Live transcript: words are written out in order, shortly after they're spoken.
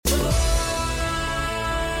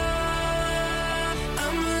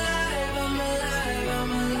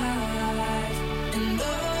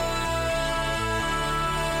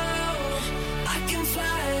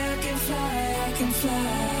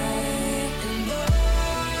Second,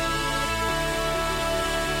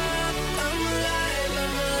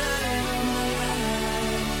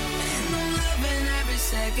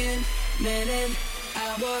 minute,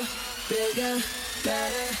 hour, bigger,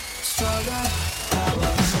 better, stronger,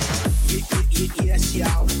 power. Yes,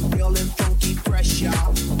 y'all. Real and funky, fresh,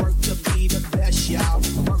 y'all. Work to be the best, y'all.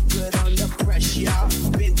 Work good under pressure, y'all.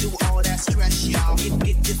 Been through all that stress, y'all.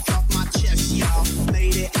 Get this off my chest, y'all.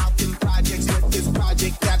 Made it out in projects with this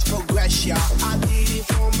project that's progress, y'all. I did it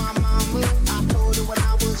for my mama. I told her when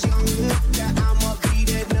I was younger that I'ma be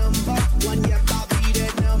that number one. Yep, I'll be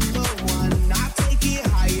that number one. I take it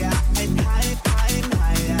higher and higher, higher and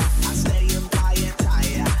higher. I stay in fire,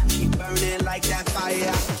 tire. Keep burning like that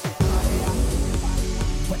fire.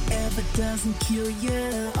 Whatever doesn't kill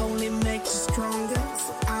you only makes you stronger.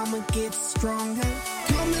 So I'ma get stronger.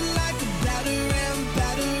 Coming like a batter ram.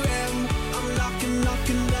 I'm knocking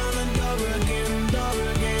down the door again.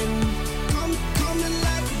 Coming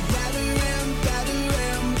like a batter ram.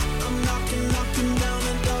 I'm knocking down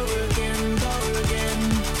the door again.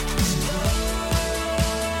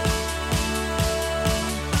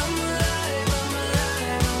 I'm alive.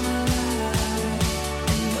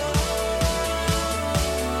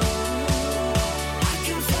 I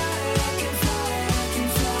can fly.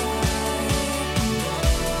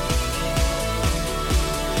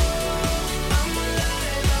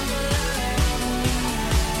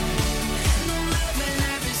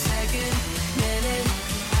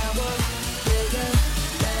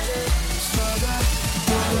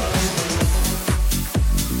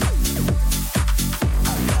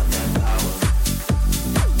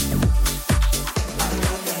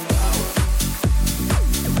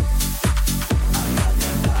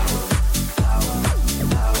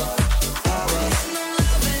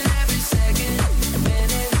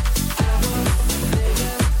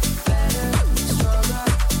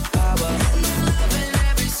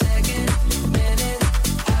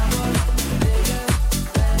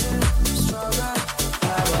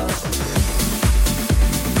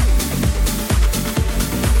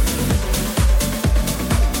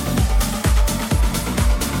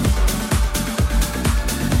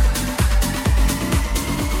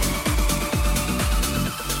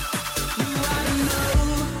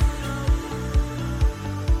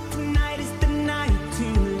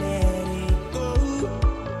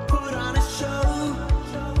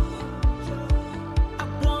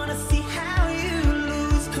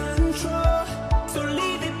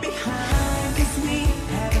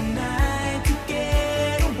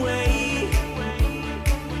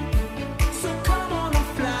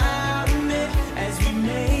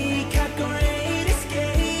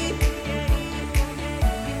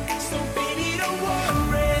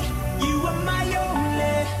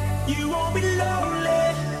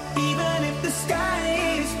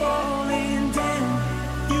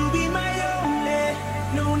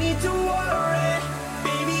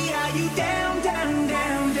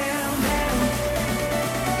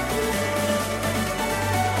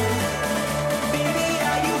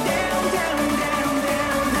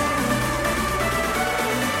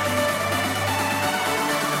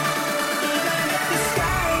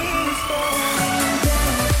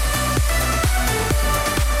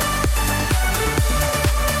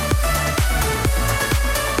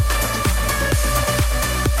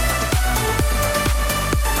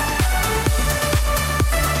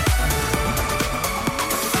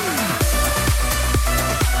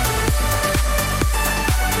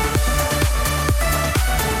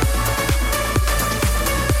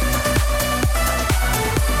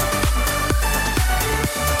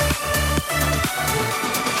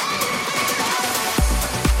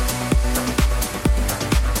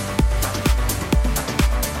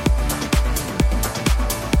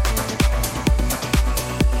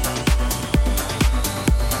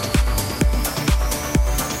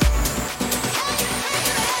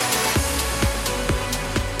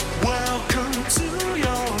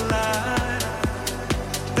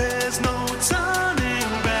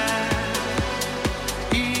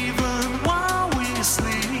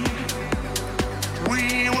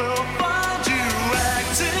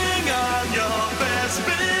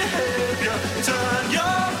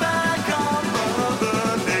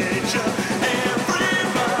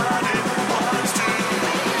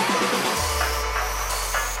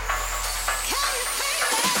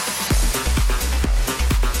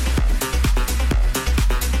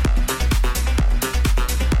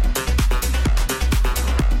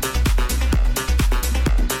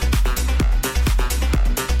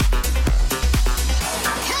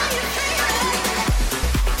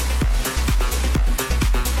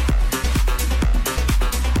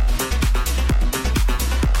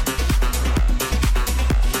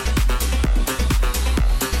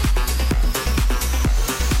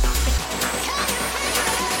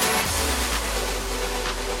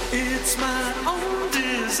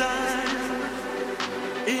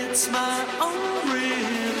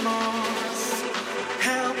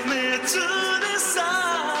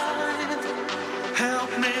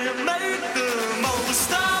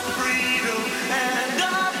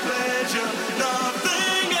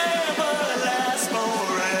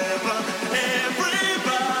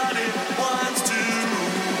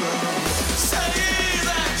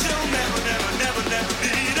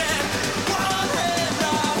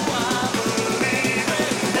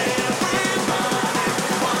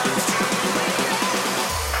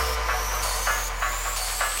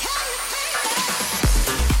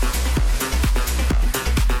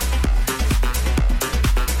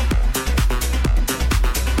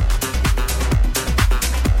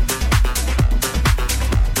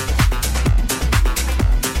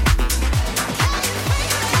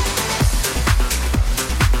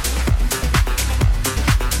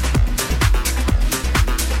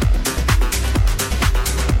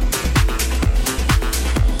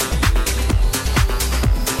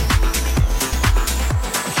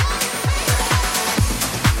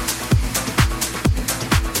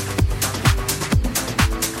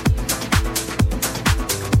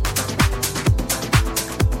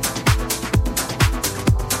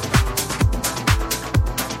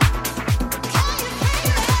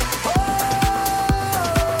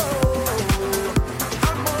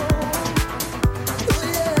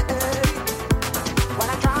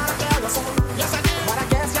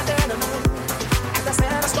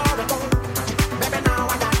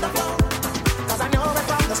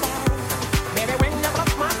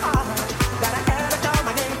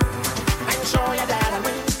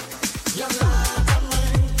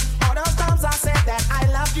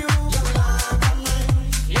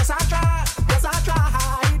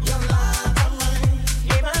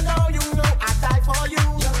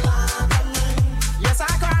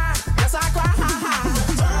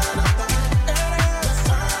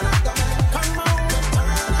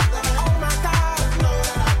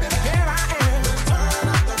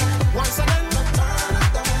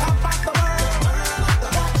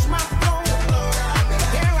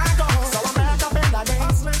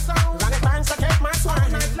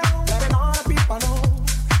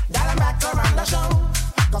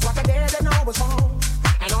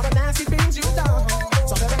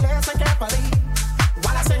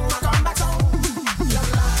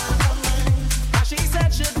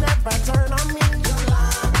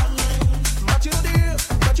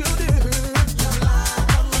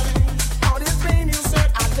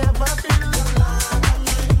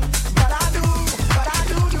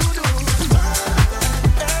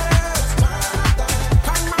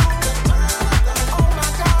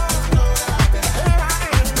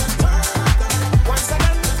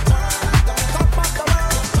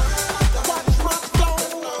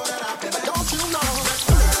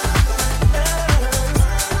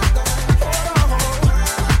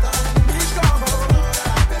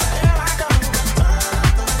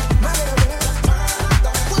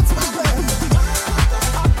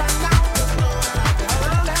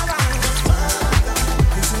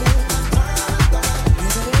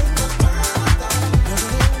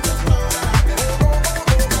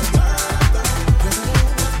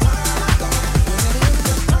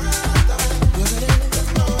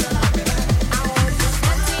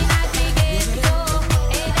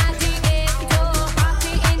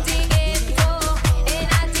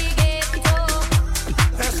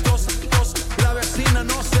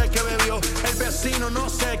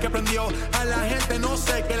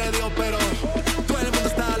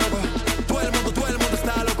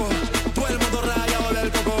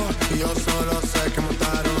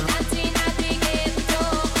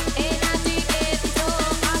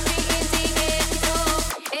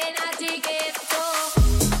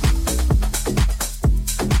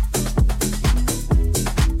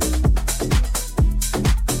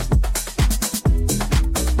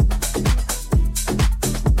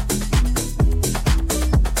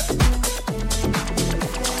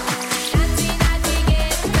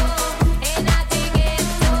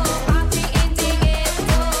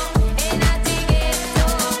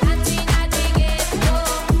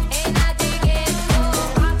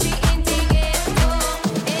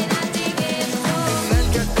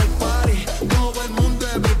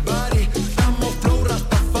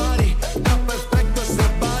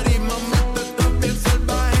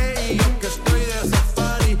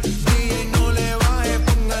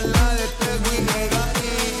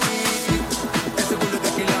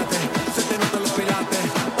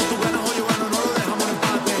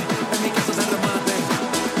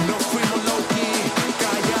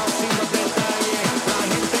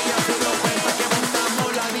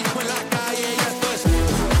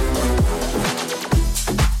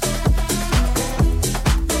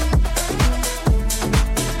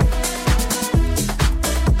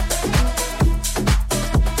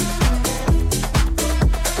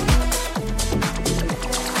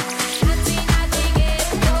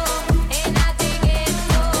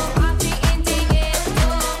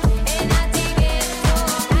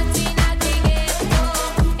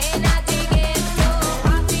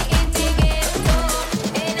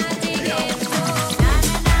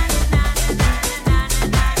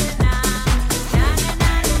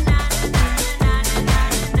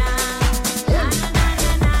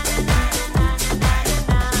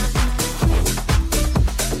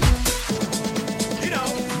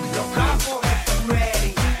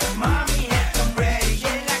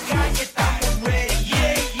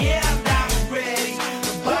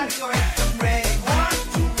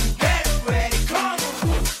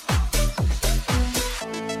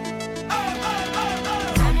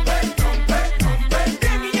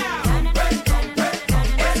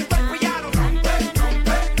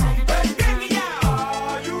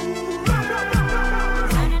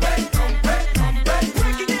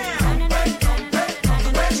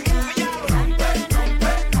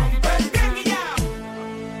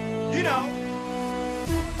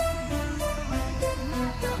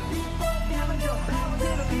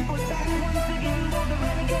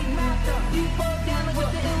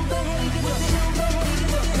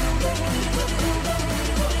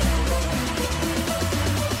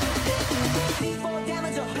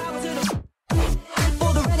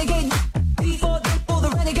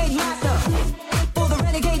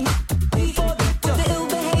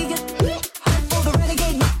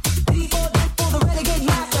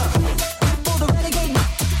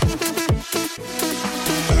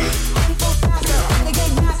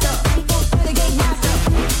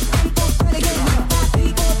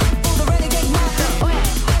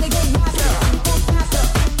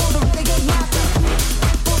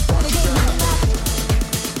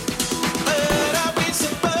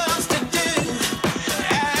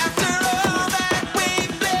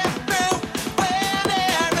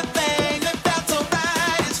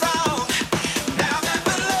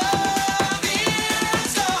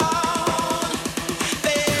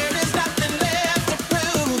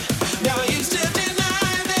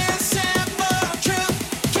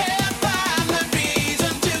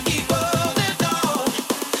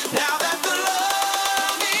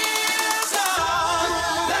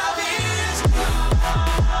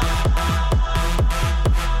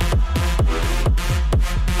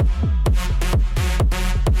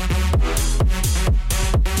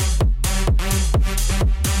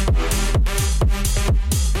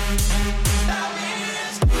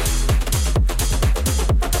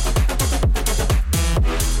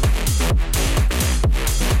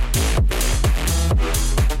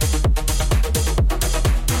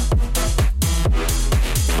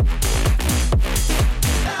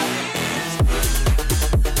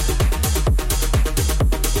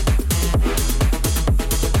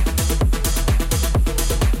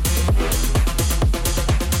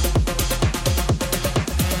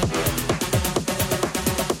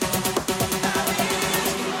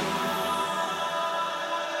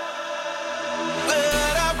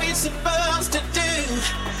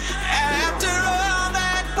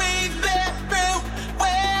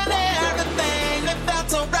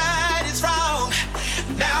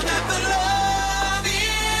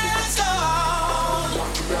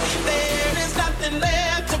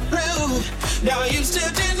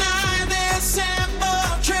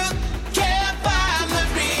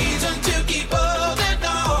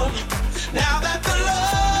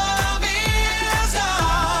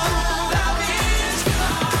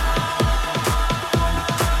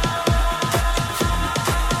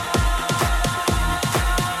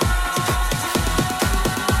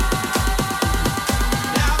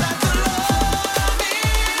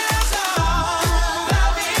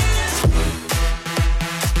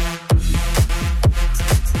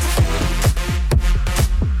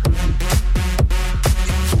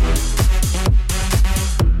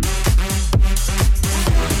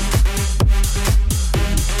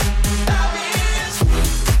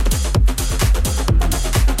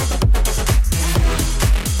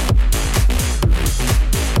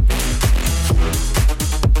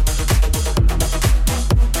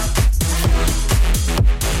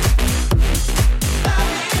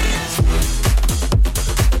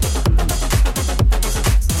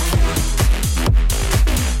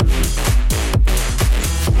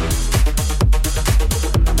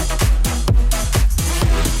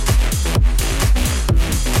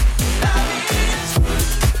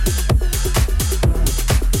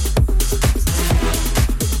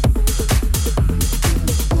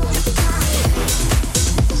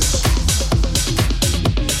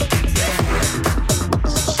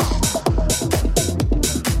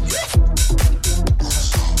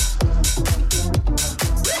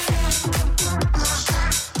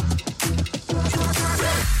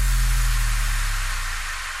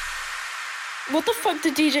 What the fuck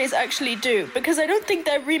do DJs actually do? Because I don't think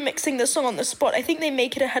they're remixing the song on the spot. I think they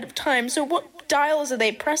make it ahead of time. So what dials are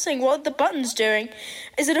they pressing? What are the buttons doing?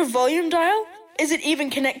 Is it a volume dial? Is it even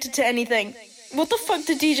connected to anything? What the fuck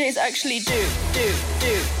do DJs actually do?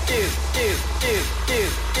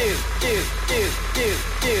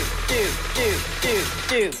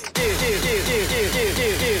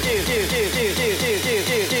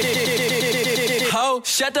 Ho,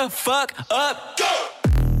 shut the fuck up. Go!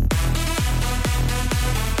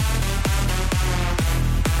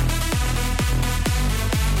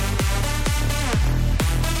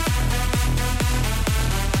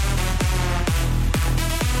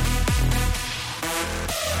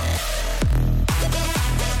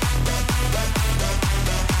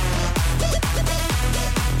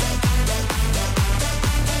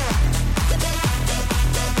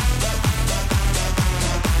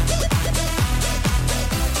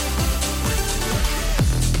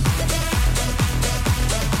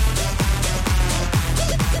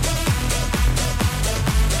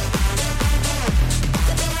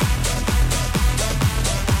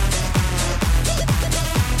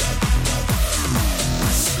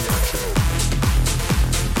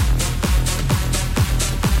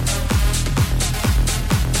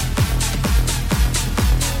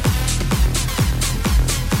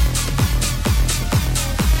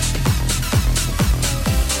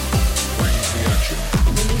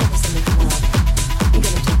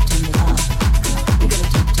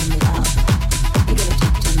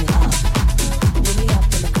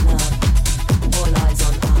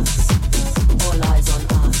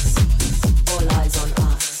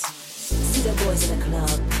 boys in the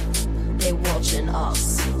club, they watching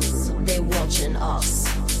us. They watching us.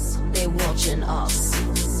 They watching us.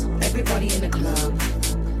 Everybody in the club,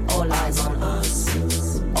 all eyes on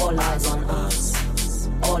us. All eyes on us.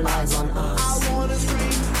 All eyes on us. I wanna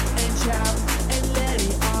scream and shout and let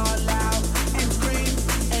it all out. And scream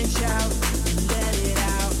and shout and let it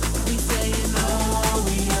out. We saying oh,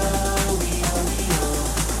 we are, we are, we are.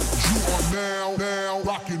 You are now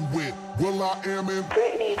rocking with Will I Am in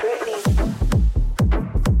Britney.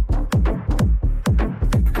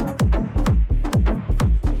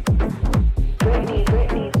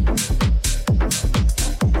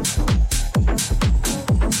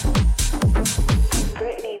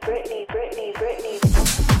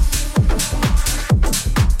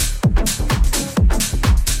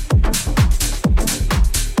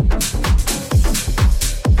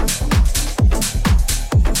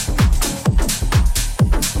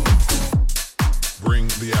 Bring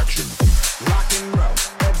the action. Rock and roll,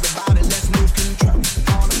 everybody let's lose control.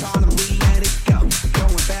 On the bottom we let it go.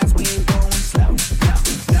 Going fast, we ain't going slow. No,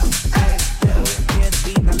 no, hey, yo, hear the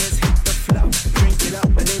beat, now let's hit the flow. Drink it up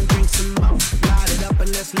and then drink some more. Light it up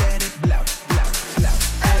and let's let it blow, blow, blow.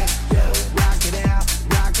 Hey, yo, rock it out,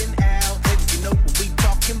 rockin' out. If you know what we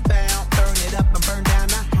talking about, burn it up and burn down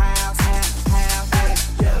the house, house. Hey,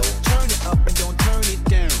 yo, turn it up and don't turn it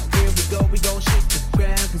down. Here we gon' shake the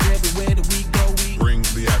ground, 'cause everywhere that we go, we Bring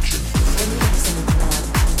the action. When you mix in the club,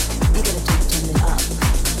 you gotta turn me up.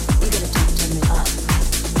 You gotta turn me up.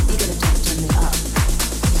 You gotta turn me up.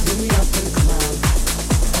 When we up in the club,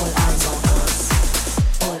 all eyes on us.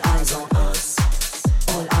 All eyes on us.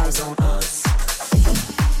 All eyes on us.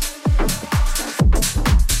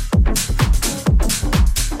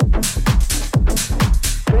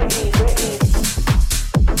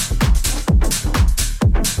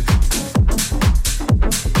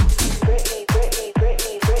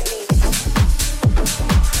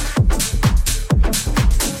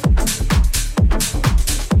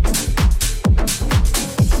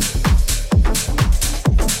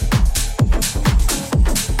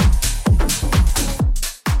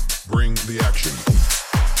 Bring the action.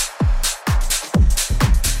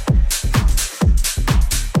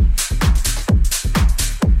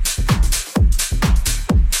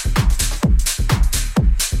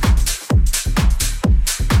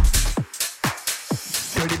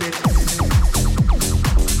 dirty bit.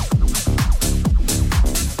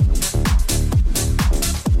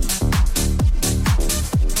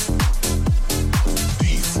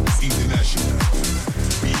 This is International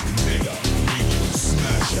Big Mega Radio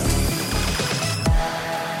Smasher.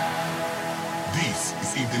 This is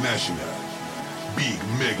International Big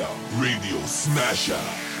Mega Radio Smasher.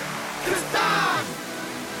 'Cause I'm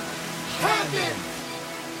having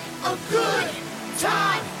a good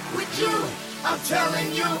time with you. I'm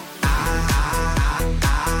telling you. I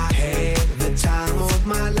had the time of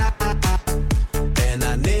my life, and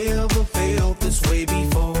I never felt this way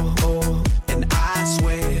before. And I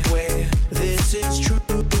swear, this is true,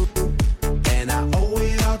 and I owe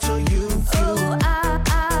it all to you. Oh, I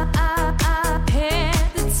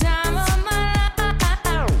had the time of my life,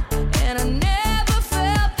 and I never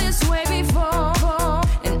felt this way before.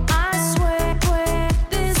 And I swear,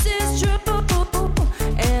 this is true,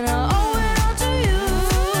 and I owe it all to you.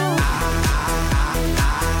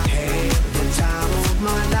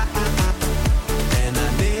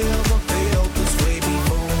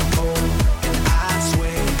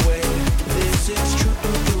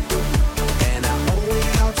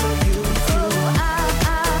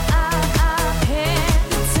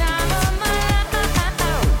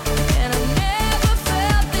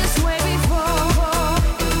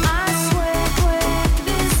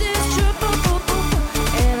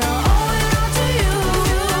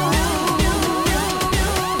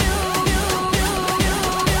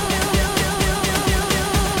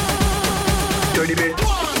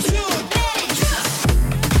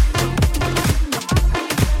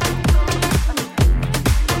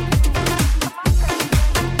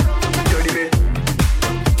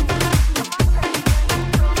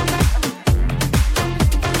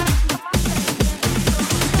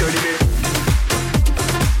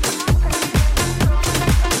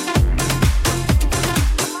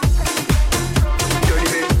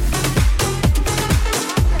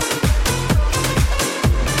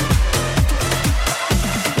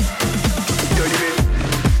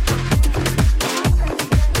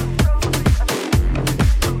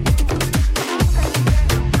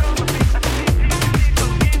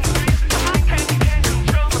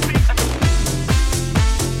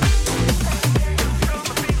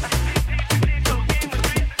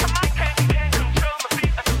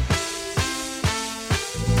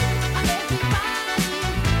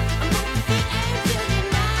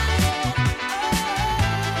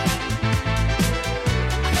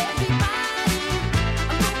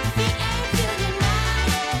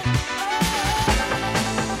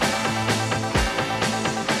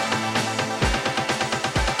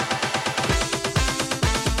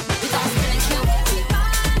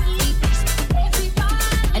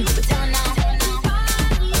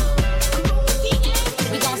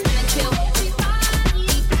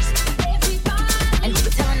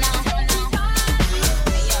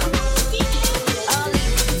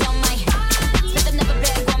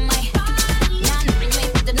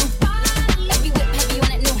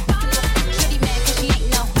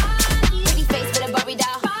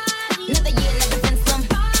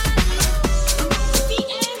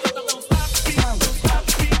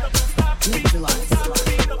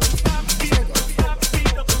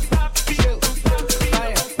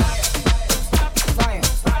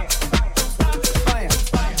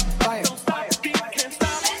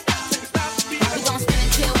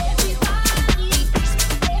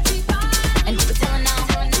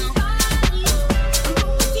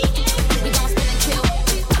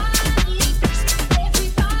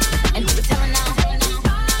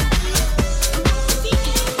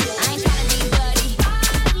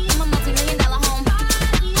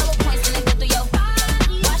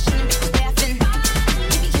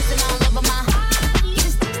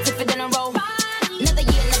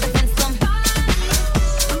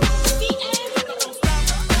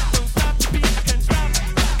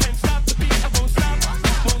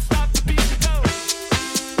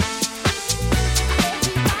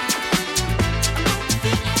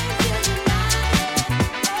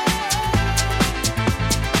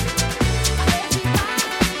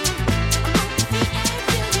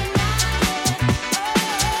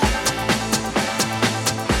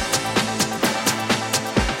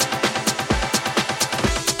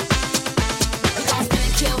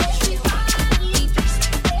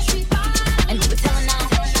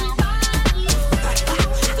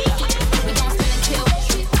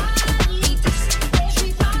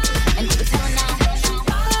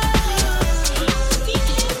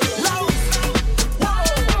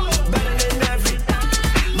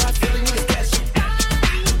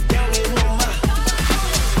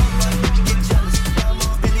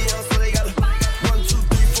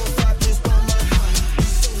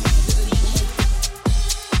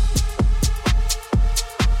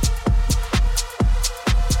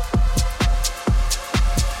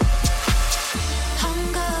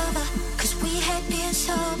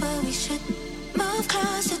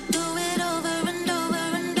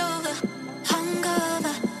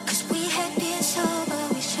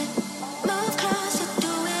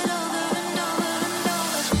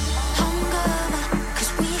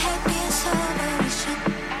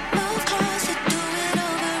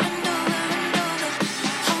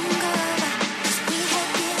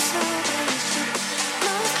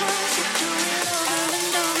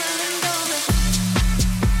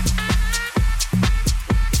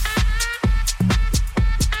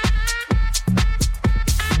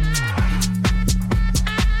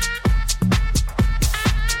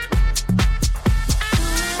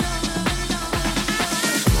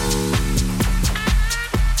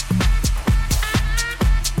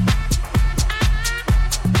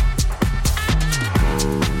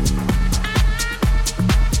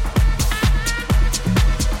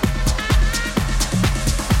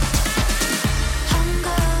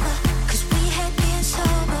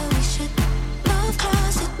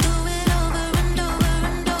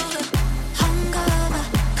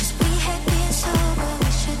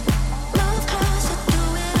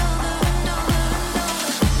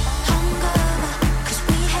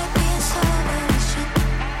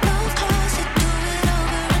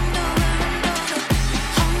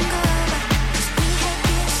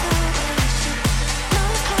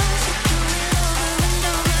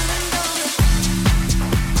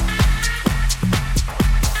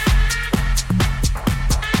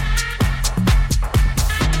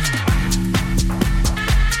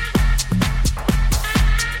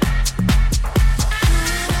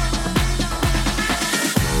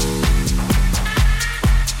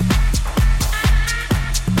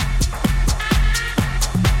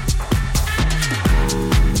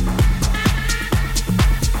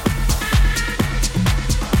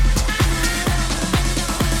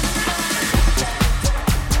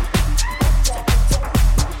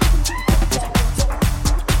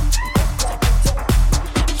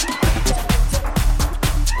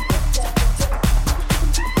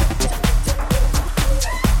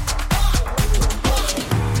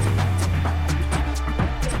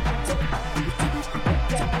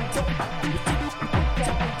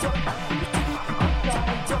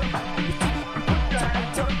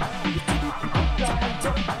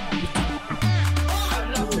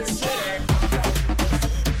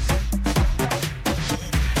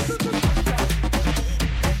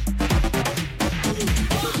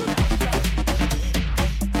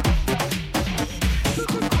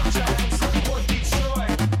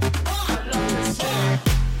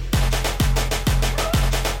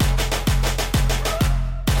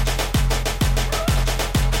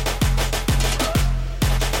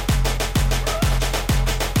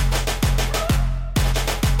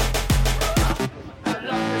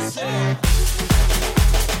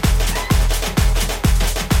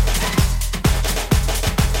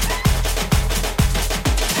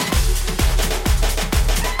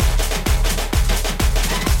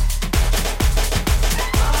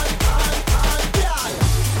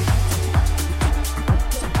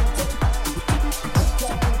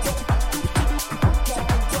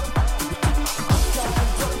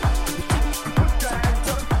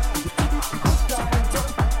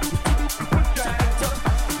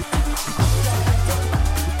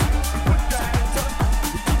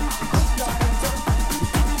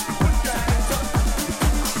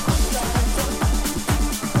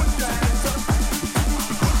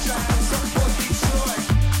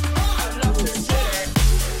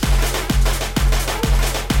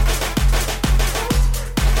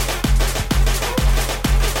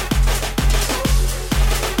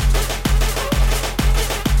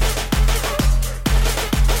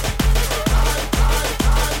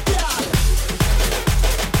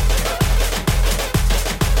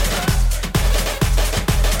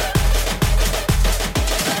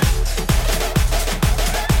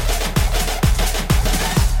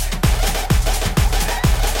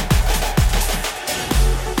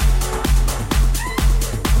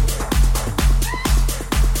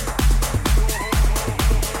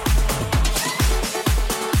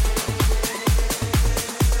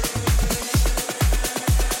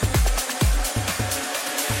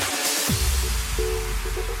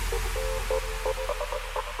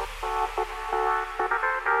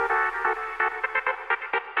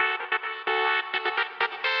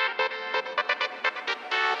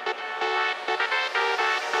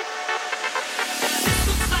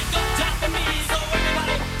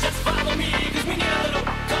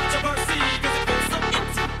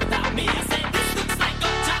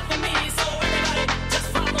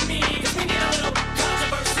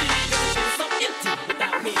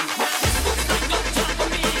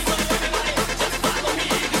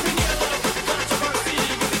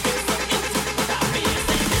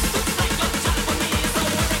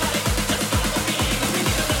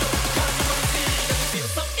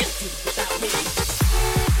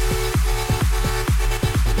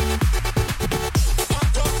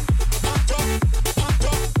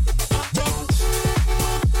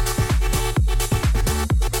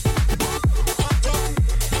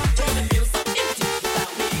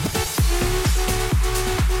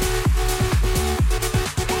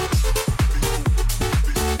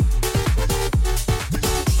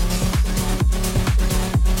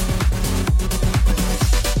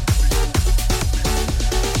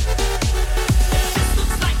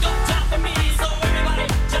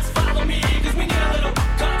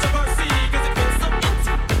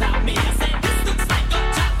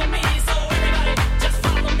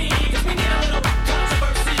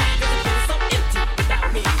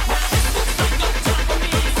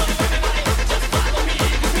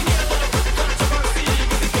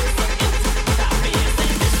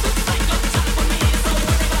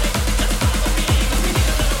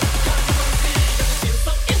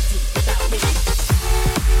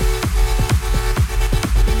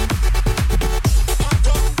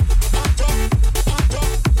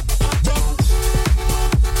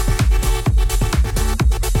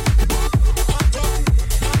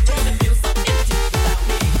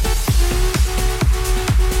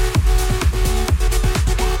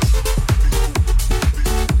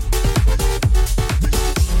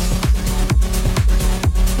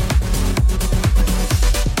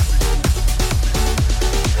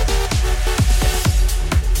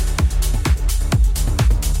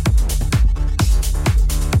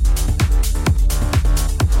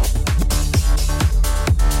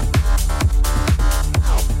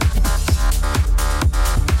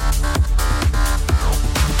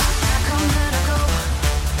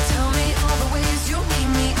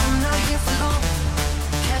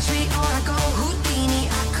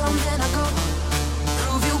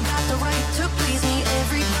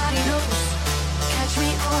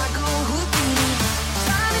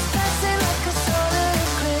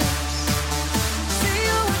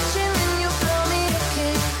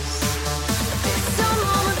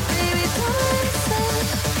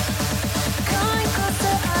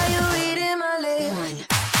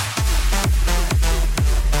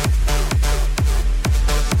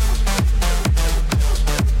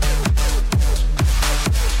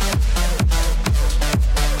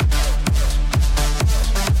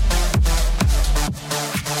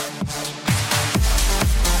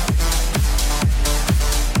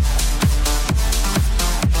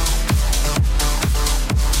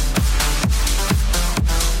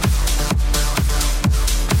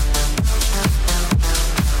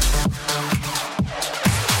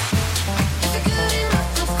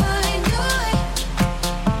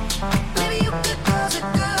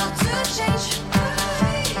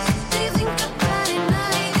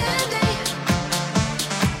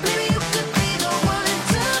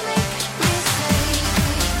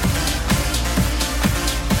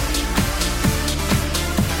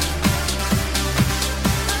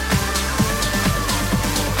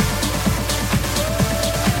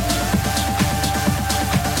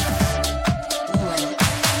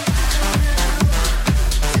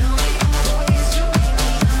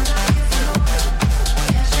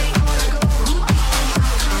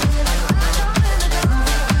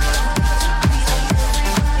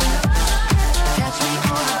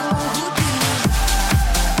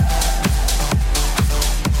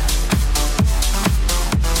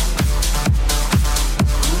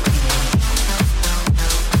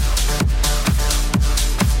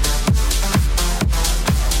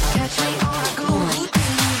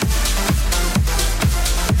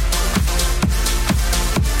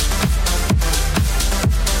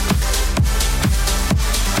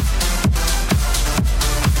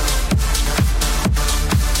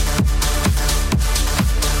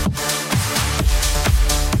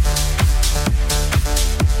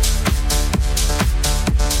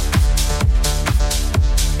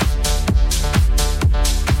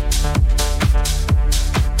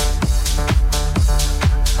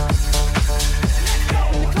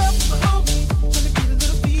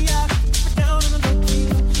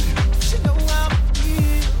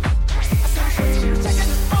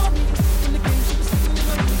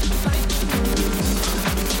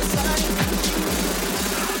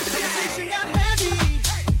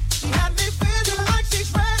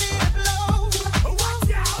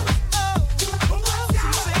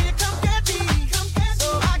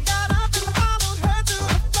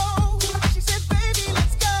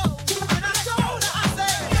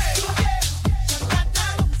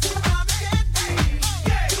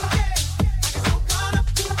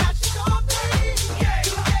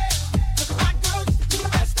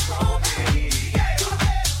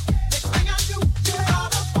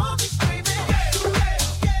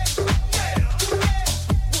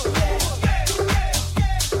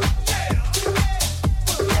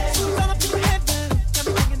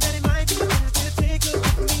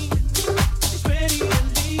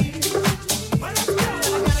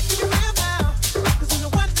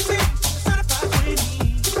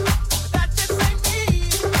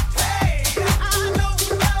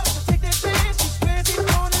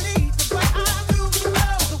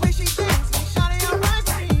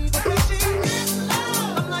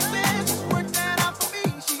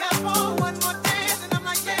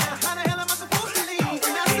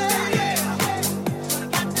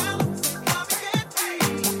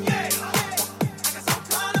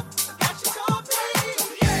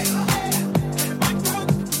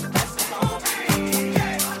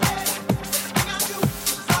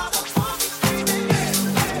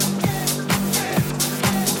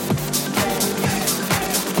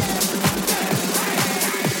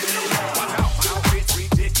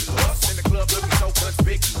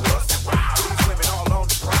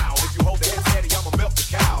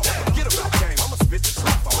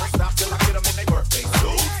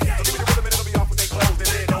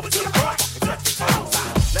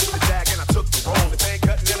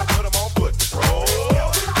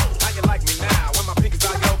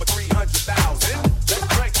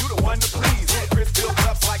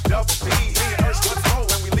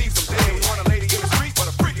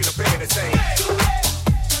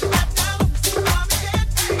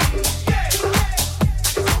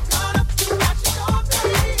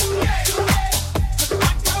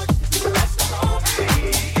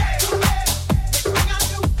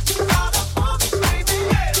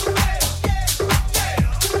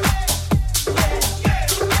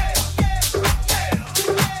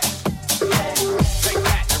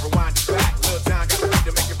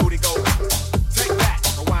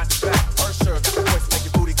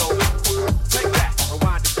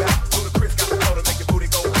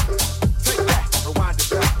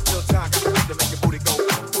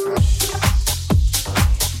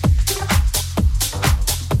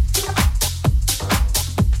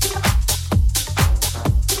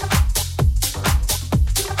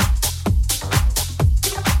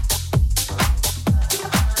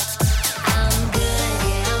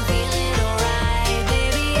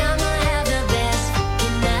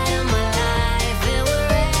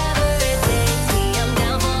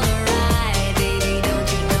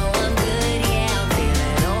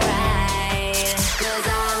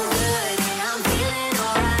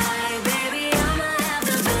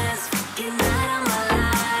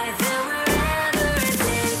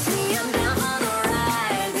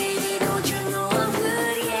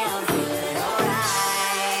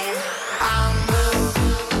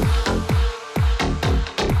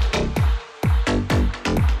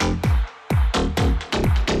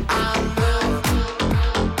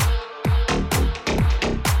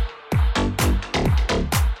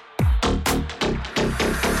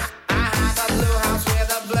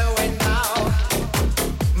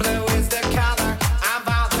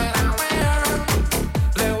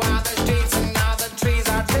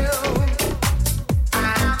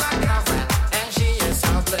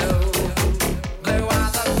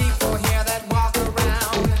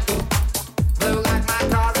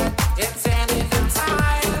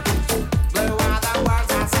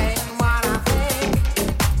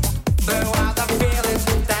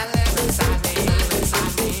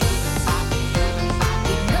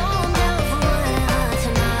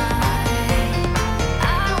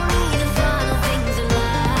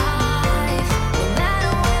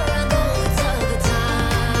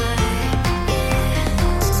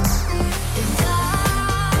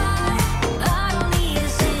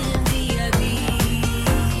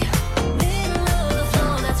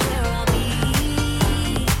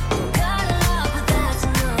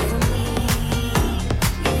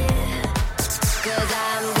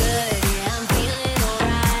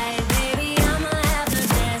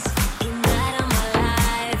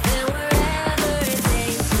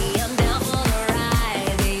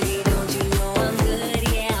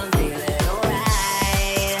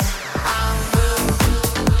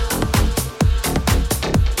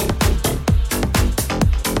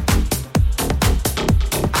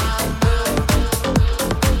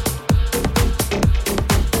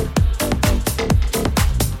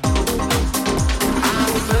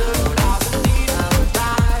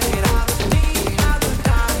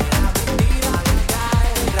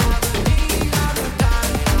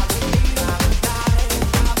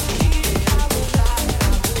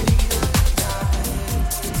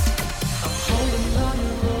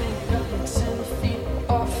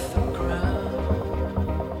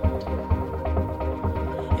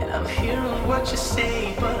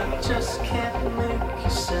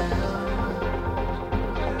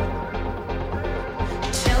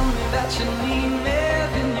 To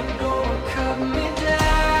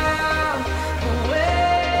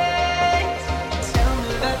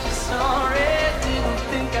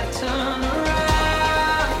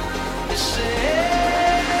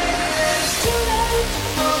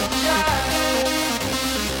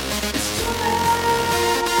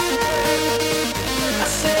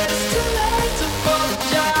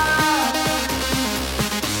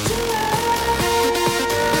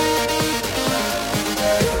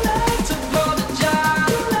apologize.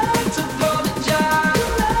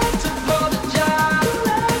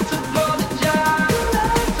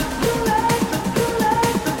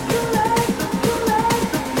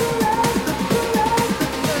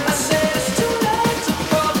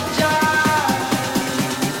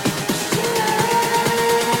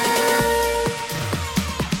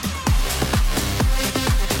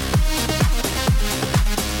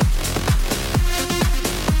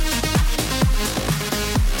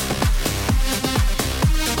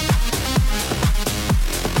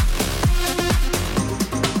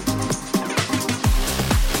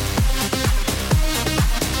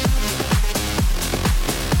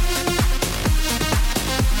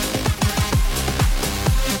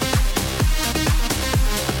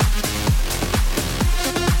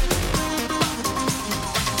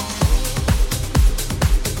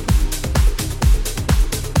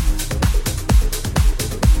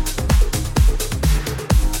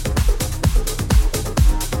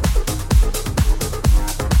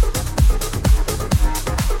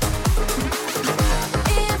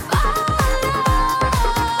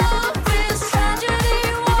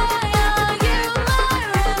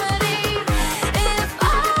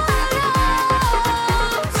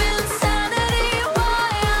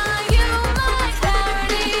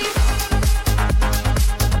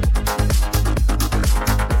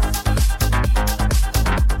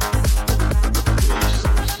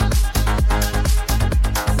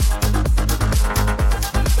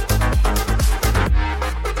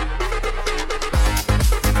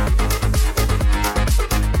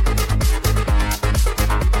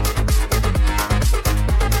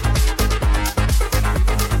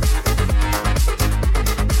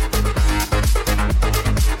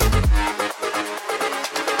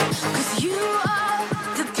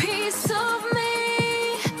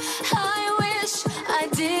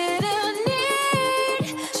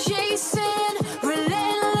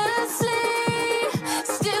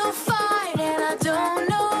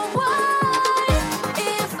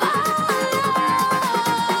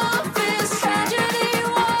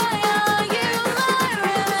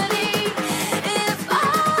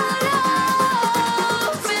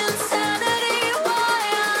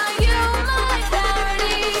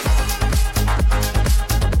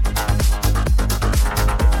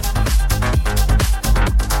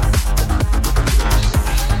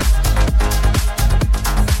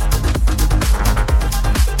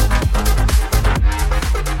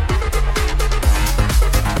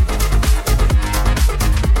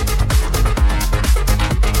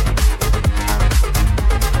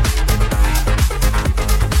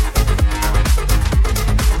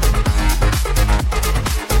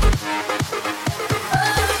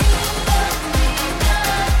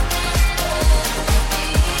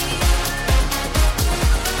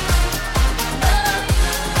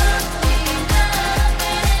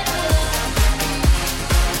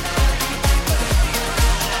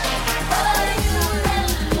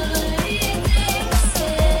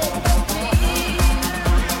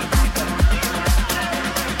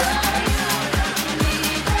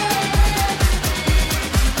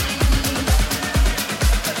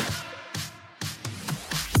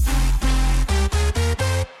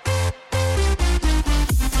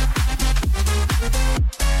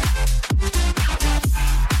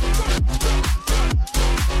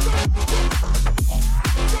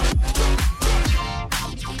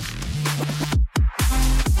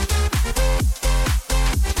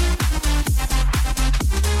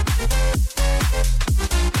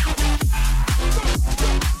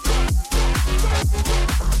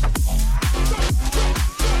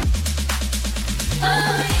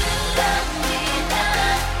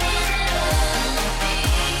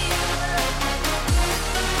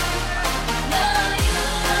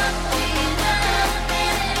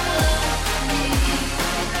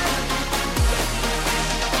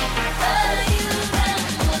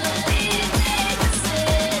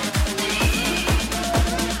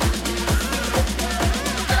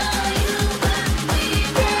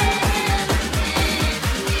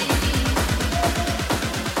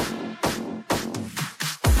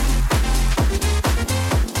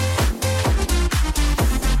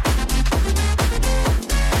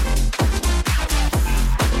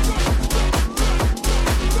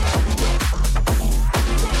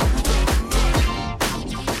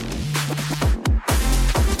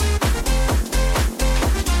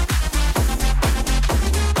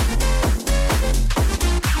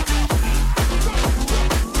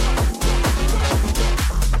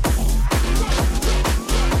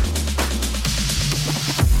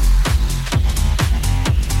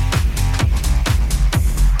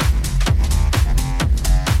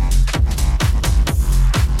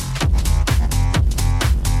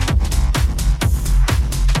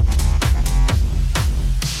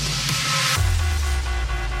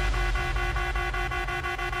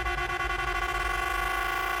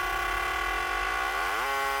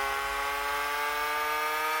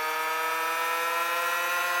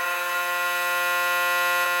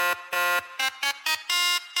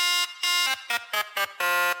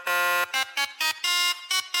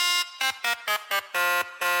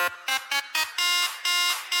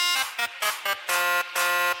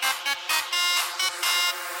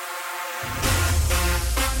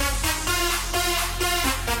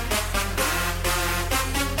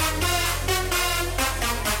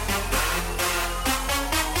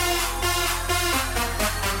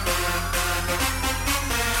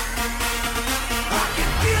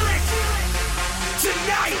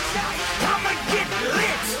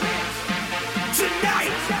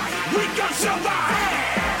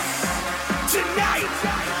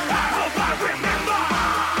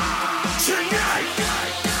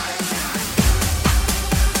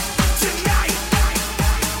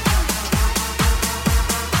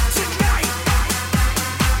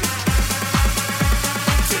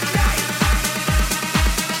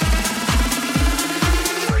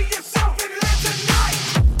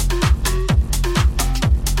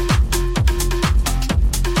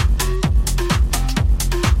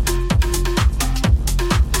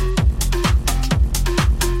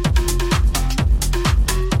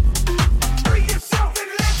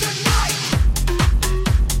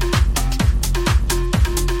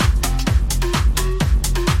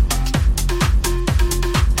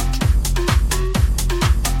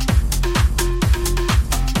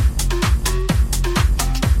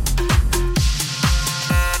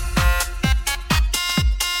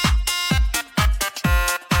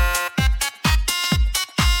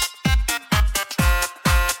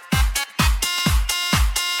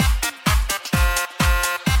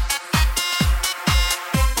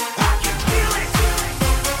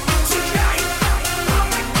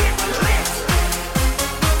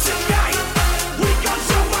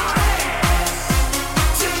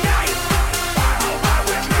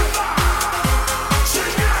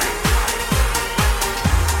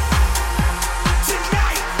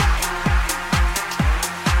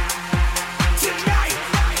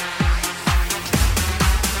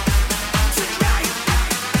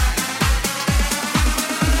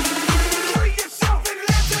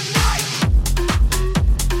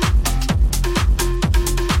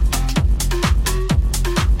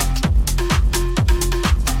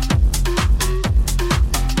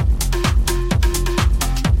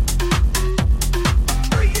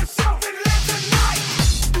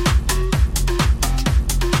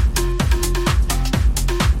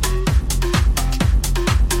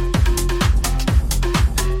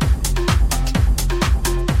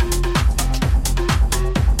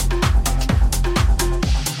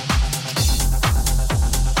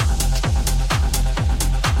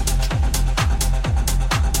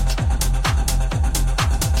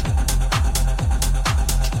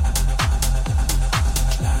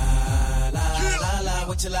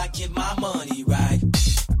 till I get my money right.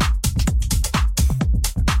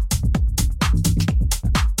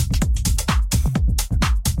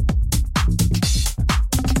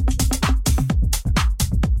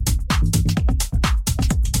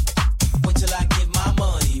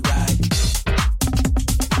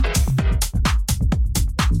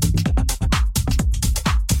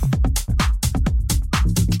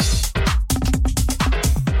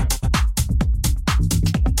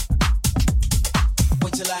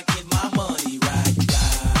 Wait till I get my money right.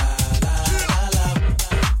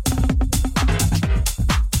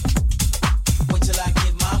 Wait till I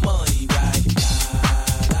get my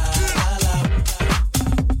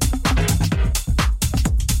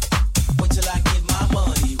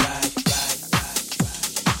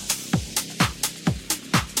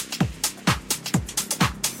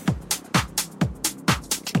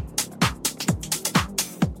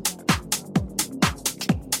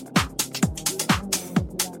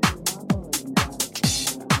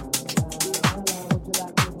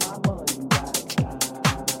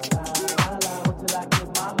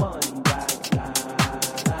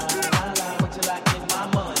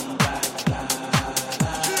money right. La,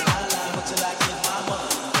 la, la. Wait till I get my money right.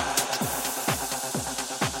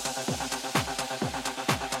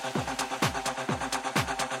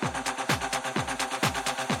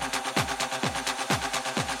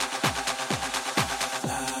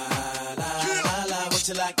 La, la, la. Wait till I get my money right. Wait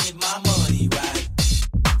till I get my money right.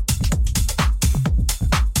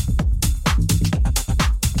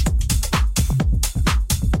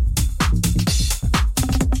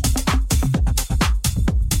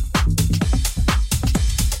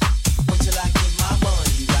 Wait till I get my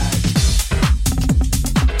money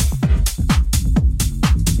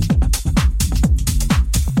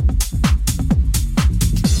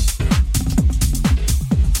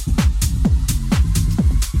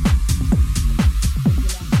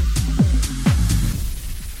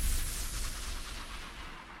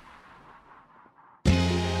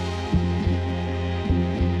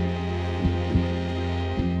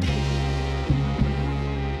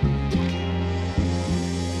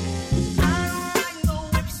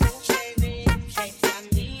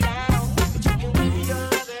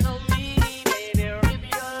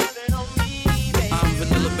I'm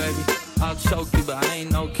vanilla, baby. I'll choke you, but I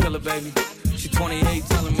ain't no killer, baby. She 28,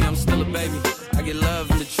 telling me I'm still a baby. I get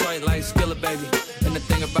love in Detroit like Skillet, baby. And the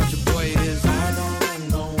thing about your boy is I don't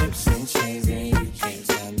want no whips and chains, and you can't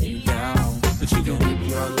tie me down. But you can whip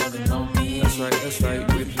your lovin' on me. That's right,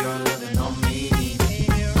 whip your lovin' on me.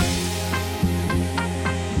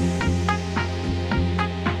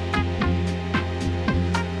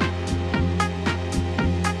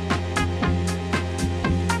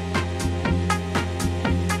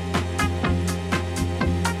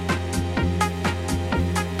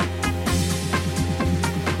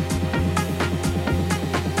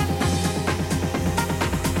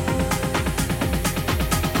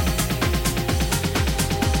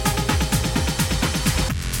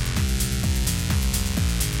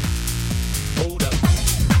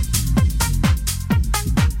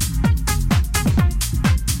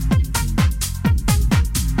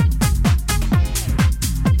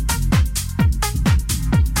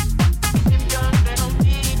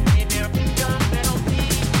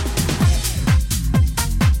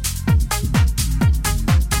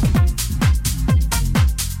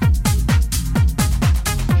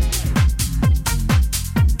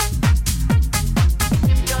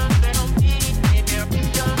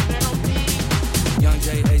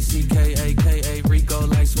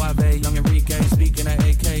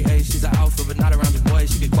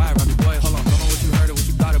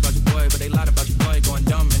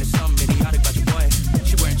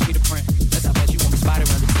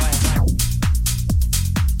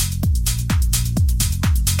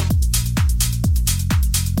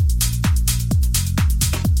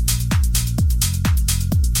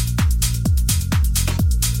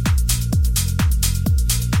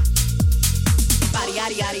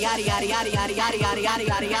 yaddy yaddy yaddy yaddy yaddy yaddy yaddy yaddy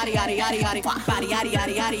yaddy yaddy yaddy yaddy yaddy yaddy body yaddy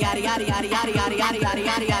yaddy yaddy yaddy yaddy yaddy yaddy yaddy yaddy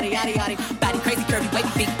yaddy yaddy yaddy yaddy yaddy body crazy curvy wavy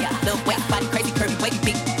feet, yeah, little waist body crazy curvy wavy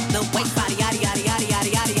feet, little waist body yaddy yaddy yaddy yaddy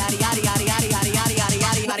yaddy yaddy yaddy yaddy yaddy yaddy yaddy yaddy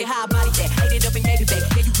yaddy body high body that ate it up and gave it back.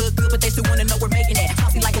 Yeah, you look good, but they still wanna know we're making that.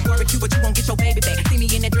 Tossy like a barbecue, but you won't get your baby back. See me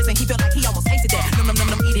in that dress and he felt like he almost tasted that. Num num num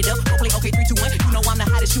num, eat it up. Go play okay 3, 2, 1. You know I'm the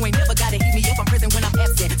hottest. You ain't never gotta hit me up. I'm present when I'm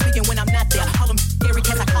absent, speaking when I'm not there. Call them scary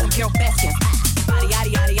cats, I call them Carol Baskins. Body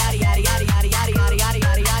yaddy yaddy yaddy yaddy yaddy yaddy yaddy yaddy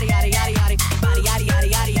yaddy yaddy yaddy yaddy yaddy body yaddy yaddy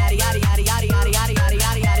yaddy yaddy yaddy yaddy yaddy yaddy yaddy yaddy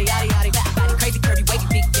yaddy yaddy yaddy yaddy body crazy curvy wavy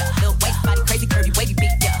feet, yeah, little waist body crazy curvy wavy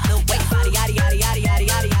feet, yeah, little waist body yaddy yaddy yaddy yaddy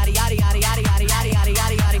yaddy yaddy yaddy yaddy yaddy yaddy yaddy yaddy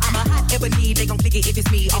yaddy yaddy. I'm a hot ebony, they gon' click it if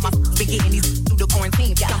it's me. All my been getting these through the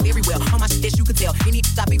quarantine, yeah, I'm very well. All my shit that you could tell. Any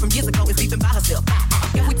I be from years ago is sleeping by herself.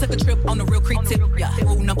 If we took a trip on the real creep tip, yeah.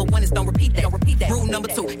 Rule number 1 is don't repeat that. Don't repeat that. Rule number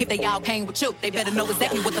 2, if they all came with you, they better know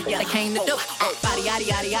exactly what the fuck they came to do. Body yaddy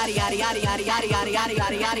yaddy yaddy yaddy yaddy yaddy yaddy yaddy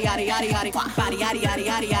yaddy yaddy yaddy yaddy yaddy yaddy body yaddy yaddy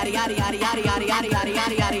yaddy yaddy yaddy yaddy yaddy yaddy yaddy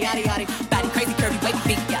yaddy yaddy yaddy yaddy